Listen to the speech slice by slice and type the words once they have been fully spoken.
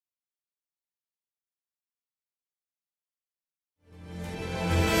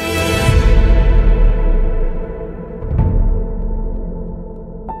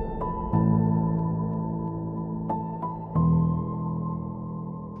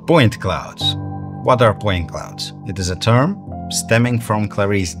Point clouds. What are point clouds? It is a term stemming from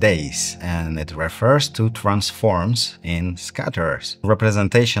Clarice days, and it refers to transforms in scatterers,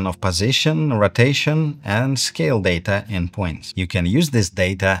 representation of position, rotation, and scale data in points. You can use this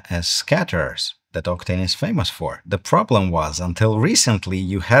data as scatterers that Octane is famous for. The problem was, until recently,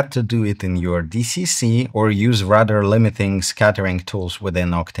 you had to do it in your DCC or use rather limiting scattering tools within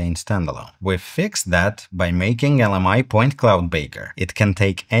Octane Standalone. We fixed that by making LMI Point Cloud Baker. It can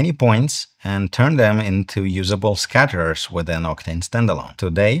take any points and turn them into usable scatterers within Octane Standalone.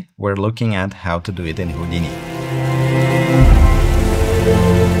 Today, we're looking at how to do it in Houdini.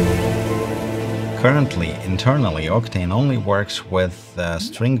 Currently, internally, Octane only works with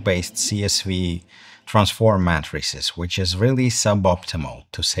string-based CSV transform matrices, which is really suboptimal,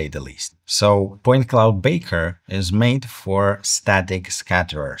 to say the least. So, Point Cloud Baker is made for static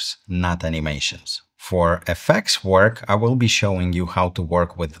scatterers, not animations. For effects work, I will be showing you how to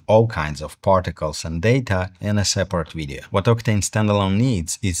work with all kinds of particles and data in a separate video. What Octane Standalone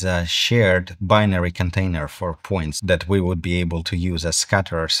needs is a shared binary container for points that we would be able to use as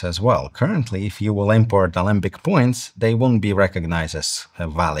scatterers as well. Currently, if you will import Alembic points, they won't be recognized as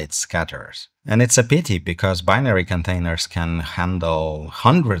valid scatterers. And it's a pity, because binary containers can handle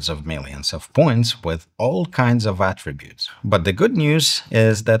hundreds of millions of points with all kinds of attributes. But the good news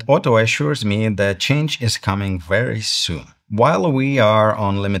is that Otto assures me that change is coming very soon. While we are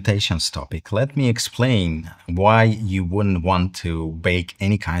on limitations topic, let me explain why you wouldn't want to bake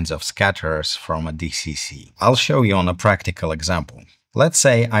any kinds of scatterers from a DCC. I'll show you on a practical example. Let's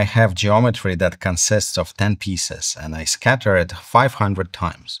say I have geometry that consists of 10 pieces and I scatter it 500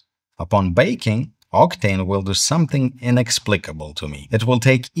 times. Upon baking, Octane will do something inexplicable to me. It will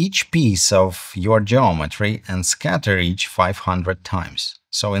take each piece of your geometry and scatter each 500 times.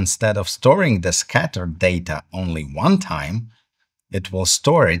 So instead of storing the scattered data only one time, it will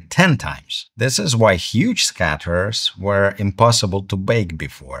store it 10 times. This is why huge scatterers were impossible to bake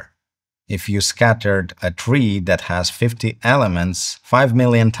before. If you scattered a tree that has 50 elements 5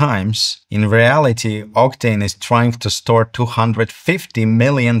 million times, in reality, Octane is trying to store 250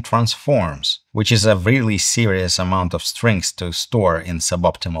 million transforms, which is a really serious amount of strings to store in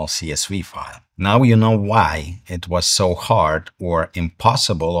suboptimal CSV file. Now you know why it was so hard or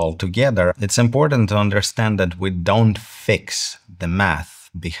impossible altogether. It's important to understand that we don't fix the math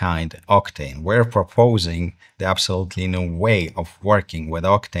behind Octane. We're proposing the absolutely new way of working with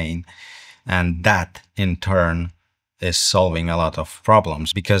Octane, and that in turn is solving a lot of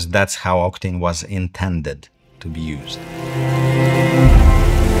problems, because that's how Octane was intended to be used.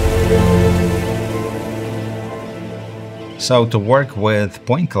 So to work with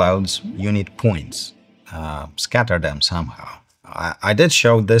point clouds, you need points. Scatter them somehow. I did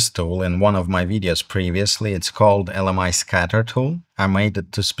show this tool in one of my videos previously. It's called LMI Scatter Tool. I made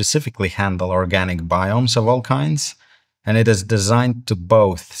it to specifically handle organic biomes of all kinds, and it is designed to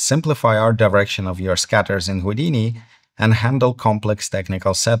both simplify art direction of your scatters in Houdini and handle complex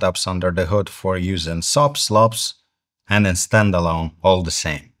technical setups under the hood for use in SOPs, LOPs, and in Standalone all the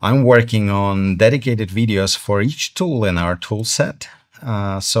same. I'm working on dedicated videos for each tool in our tool set,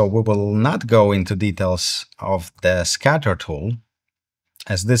 so we will not go into details of the scatter tool,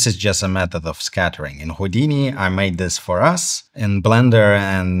 as this is just a method of scattering. In Houdini, I made this for us. In Blender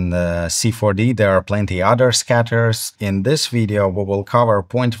and C4D, there are plenty other scatters. In this video, we will cover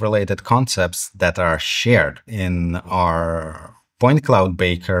point-related concepts that are shared in our Point Cloud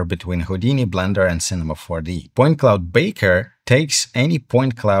Baker between Houdini, Blender, and Cinema 4D. Point Cloud Baker takes any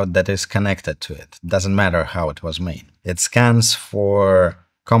point cloud that is connected to it. Doesn't matter how it was made. It scans for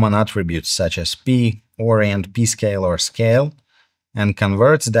common attributes such as P, orient, P-scale, or scale, and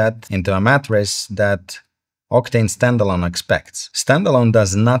converts that into a matrix that Octane Standalone expects. Standalone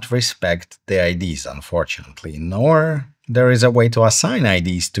does not respect the IDs, unfortunately, nor there is a way to assign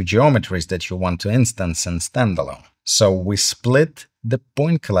IDs to geometries that you want to instance in Standalone. So we split the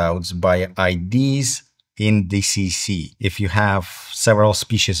point clouds by IDs in DCC. If you have several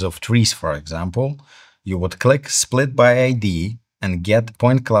species of trees, for example, you would click Split by ID and get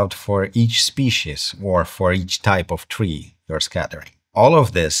point cloud for each species or for each type of tree you're scattering. All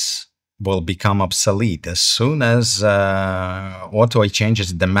of this will become obsolete as soon as Otto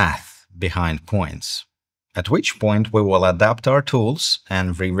changes the math behind points, at which point we will adapt our tools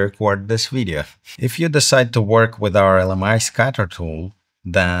and re-record this video. If you decide to work with our LMI scatter tool,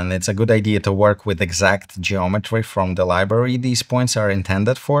 then it's a good idea to work with exact geometry from the library these points are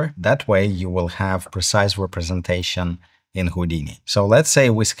intended for. That way you will have precise representation in Houdini. So let's say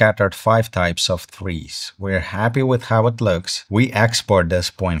we scattered 5 types of trees. We're happy with how it looks. We export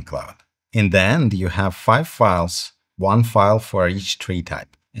this point cloud. In the end, you have 5 files, 1 file for each tree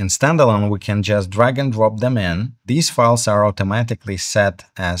type. In Standalone, we can just drag and drop them in. These files are automatically set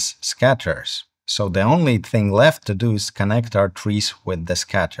as scatters. So the only thing left to do is connect our trees with the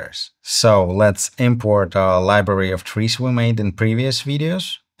scatters. So let's import a library of trees we made in previous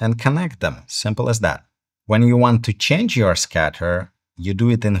videos and connect them. Simple as that. When you want to change your scatter, you do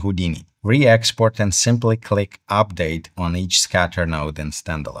it in Houdini. Re-export and simply click Update on each scatter node in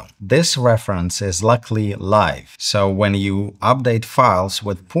Standalone. This reference is luckily live, so when you update files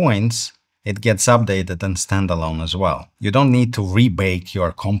with points, it gets updated in Standalone as well. You don't need to rebake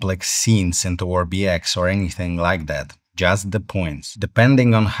your complex scenes into RBX or anything like that. Just the points.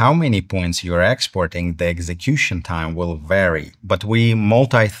 Depending on how many points you're exporting, the execution time will vary. But we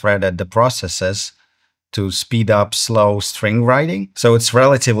multi-threaded the processes to speed up slow string writing. So it's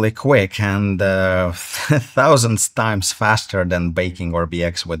relatively quick and thousands times faster than baking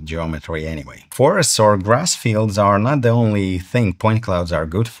RBX with geometry anyway. Forests or grass fields are not the only thing point clouds are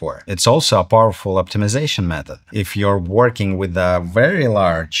good for. It's also a powerful optimization method. If you're working with a very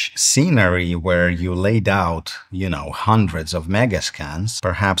large scenery where you laid out, hundreds of megascans,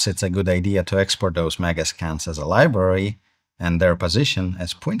 perhaps it's a good idea to export those megascans as a library and their position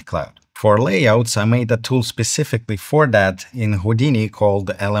as point cloud. For layouts, I made a tool specifically for that in Houdini called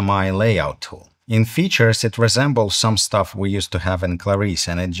LMI Layout Tool. In features, it resembles some stuff we used to have in Clarice,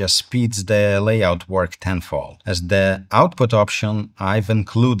 and it just speeds the layout work tenfold. As the output option, I've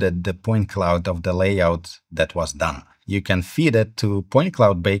included the point cloud of the layout that was done. You can feed it to Point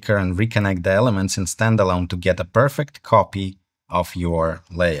Cloud Baker and reconnect the elements in Standalone to get a perfect copy of your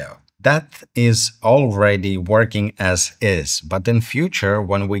layout. That is already working as is, but in future,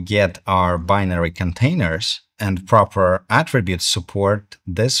 when we get our binary containers and proper attribute support,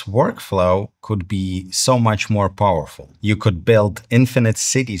 this workflow could be so much more powerful. You could build infinite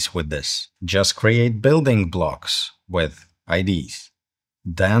cities with this. Just create building blocks with IDs.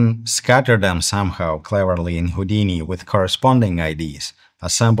 Then scatter them somehow cleverly in Houdini with corresponding IDs.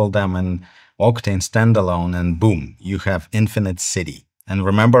 Assemble them in Octane Standalone and boom, you have infinite city. And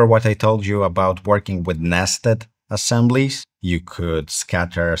remember what I told you about working with nested assemblies? You could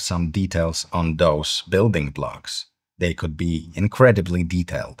scatter some details on those building blocks. They could be incredibly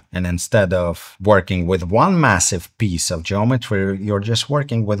detailed. And instead of working with one massive piece of geometry, you're just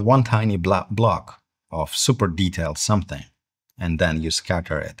working with one tiny block of super detailed something. And then you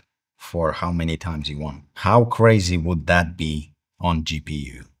scatter it for how many times you want. How crazy would that be on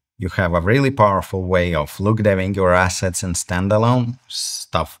GPU? You have a really powerful way of look-deving your assets in Standalone,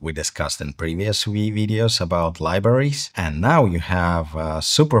 stuff we discussed in previous videos about libraries. And now you have a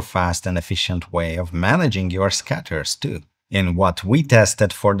super fast and efficient way of managing your scatters too. In what we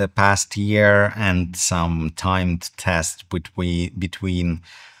tested for the past year and some timed tests between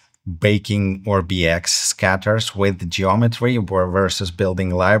baking RBX scatters with geometry versus building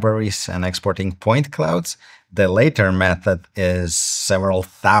libraries and exporting point clouds, the later method is several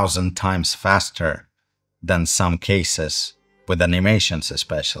thousand times faster than some cases, with animations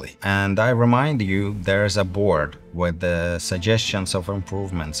especially. And I remind you, there's a board with the suggestions of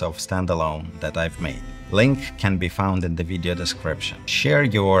improvements of Standalone that I've made. Link can be found in the video description. Share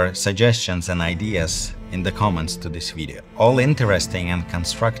your suggestions and ideas in the comments to this video. All interesting and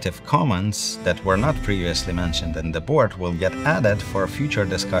constructive comments that were not previously mentioned in the board will get added for future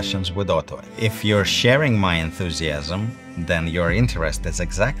discussions with Otto. If you're sharing my enthusiasm, then your interest is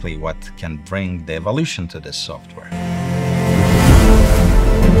exactly what can bring the evolution to this software.